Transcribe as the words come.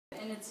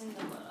And it's in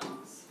the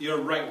buttocks. Your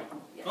right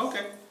one? Yes.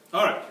 Okay.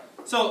 All right.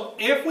 So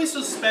if we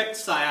suspect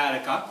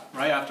sciatica,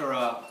 right, after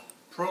a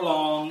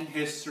prolonged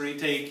history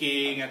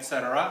taking,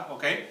 etc.,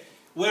 okay,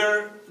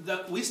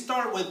 we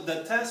start with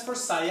the test for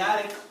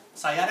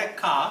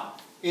sciatica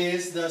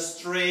is the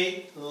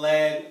straight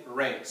leg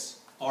raise,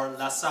 or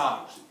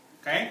lesage,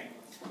 okay?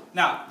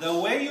 Now, the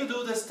way you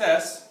do this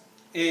test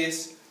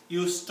is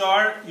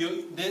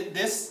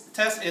this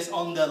test is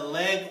on the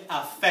leg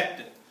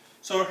affected.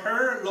 So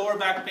her lower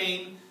back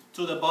pain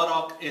to the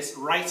buttock is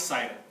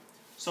right-sided.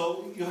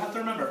 So you have to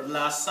remember,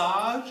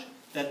 lesage,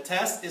 the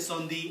test is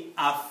on the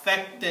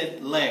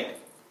affected leg,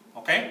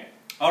 okay?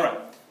 All right.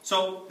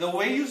 So the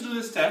way you do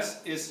this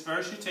test is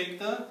first you take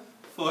the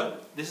foot.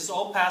 This is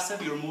all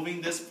passive. You're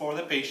moving this for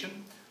the patient,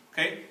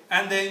 okay?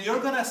 And then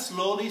you're going to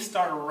slowly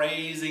start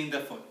raising the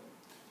foot,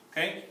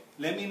 okay?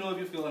 Let me know if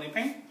you feel any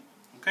pain.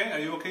 Okay, are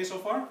you okay so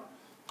far?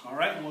 All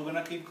right, and we're going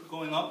to keep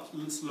going up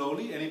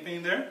slowly. Any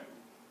pain there?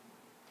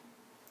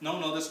 No,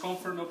 no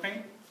discomfort, no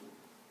pain?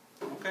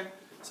 Okay,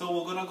 so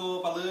we're going to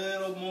go up a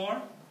little more.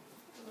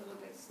 A little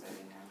bit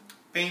starting now.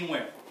 Pain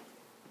where?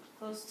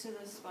 Close to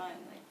the spine,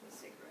 like the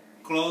sacrum.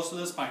 Close to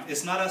the spine.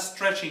 It's not a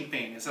stretching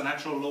pain. It's an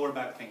actual lower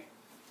back pain.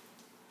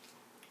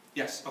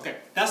 Yes, okay.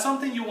 That's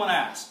something you want to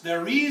ask.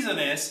 The reason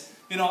is,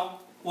 you know,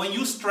 when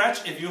you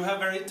stretch, if you have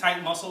very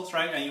tight muscles,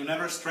 right, and you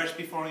never stretched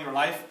before in your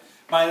life,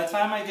 by the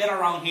time I get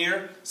around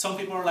here, some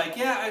people are like,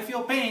 yeah, I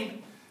feel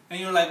pain. And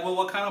you're like, well,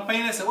 what kind of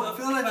pain is it? Well, I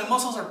feel like my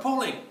muscles are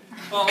pulling.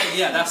 Well,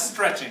 yeah, that's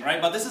stretching,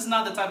 right? But this is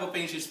not the type of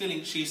pain she's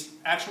feeling. She's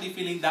actually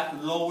feeling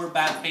that lower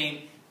back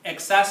pain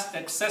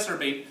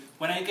exacerbate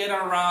when I get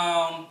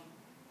around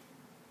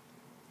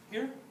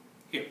here.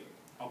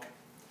 Okay.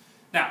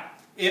 Now,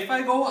 if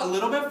I go a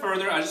little bit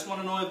further, I just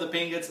want to know if the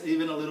pain gets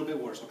even a little bit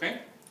worse,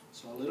 okay?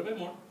 So a little bit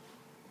more.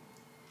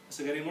 Is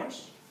it getting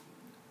worse?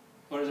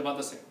 Or is it about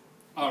the same?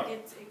 All right.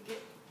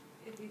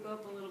 If you go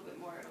up a little bit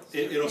more,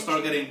 it'll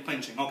start getting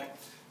pinching. Okay.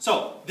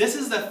 So this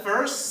is the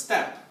first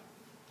step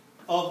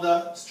of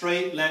the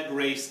straight leg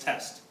raise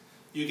test.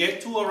 You get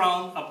to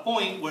around a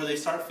point where they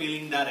start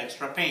feeling that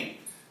extra pain.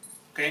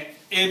 Okay.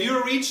 If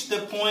you reach the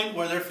point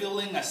where they're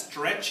feeling a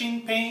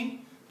stretching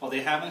pain, but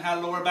they haven't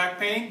had lower back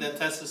pain, the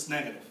test is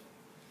negative.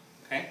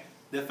 Okay.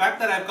 The fact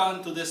that I've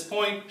gotten to this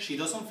point, she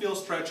doesn't feel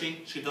stretching,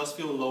 she does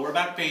feel lower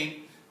back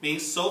pain,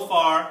 means so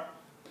far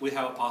we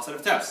have a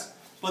positive test.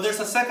 But there's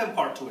a second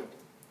part to it.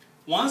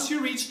 Once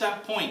you reach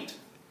that point,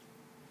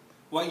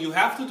 what you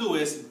have to do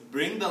is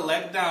bring the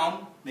leg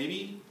down,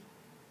 maybe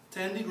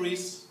 10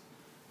 degrees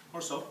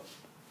or so,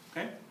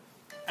 okay?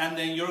 And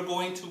then you're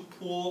going to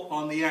pull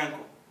on the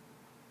ankle.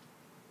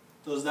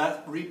 Does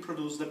that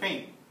reproduce the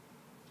pain?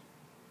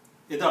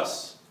 It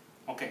does.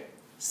 Okay.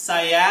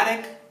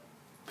 Sciatic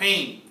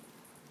pain.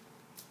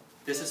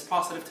 This is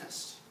positive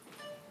test.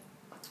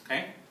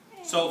 Okay?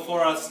 So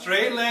for a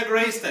straight leg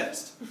raise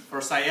test,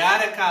 for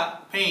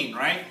sciatica pain,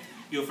 right?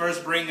 You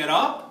first bring it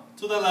up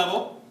to the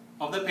level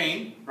of the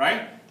pain,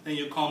 right? Then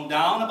you come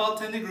down about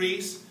 10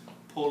 degrees,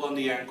 pull on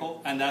the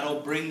ankle, and that'll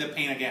bring the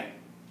pain again.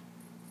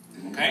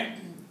 Okay?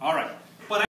 All right.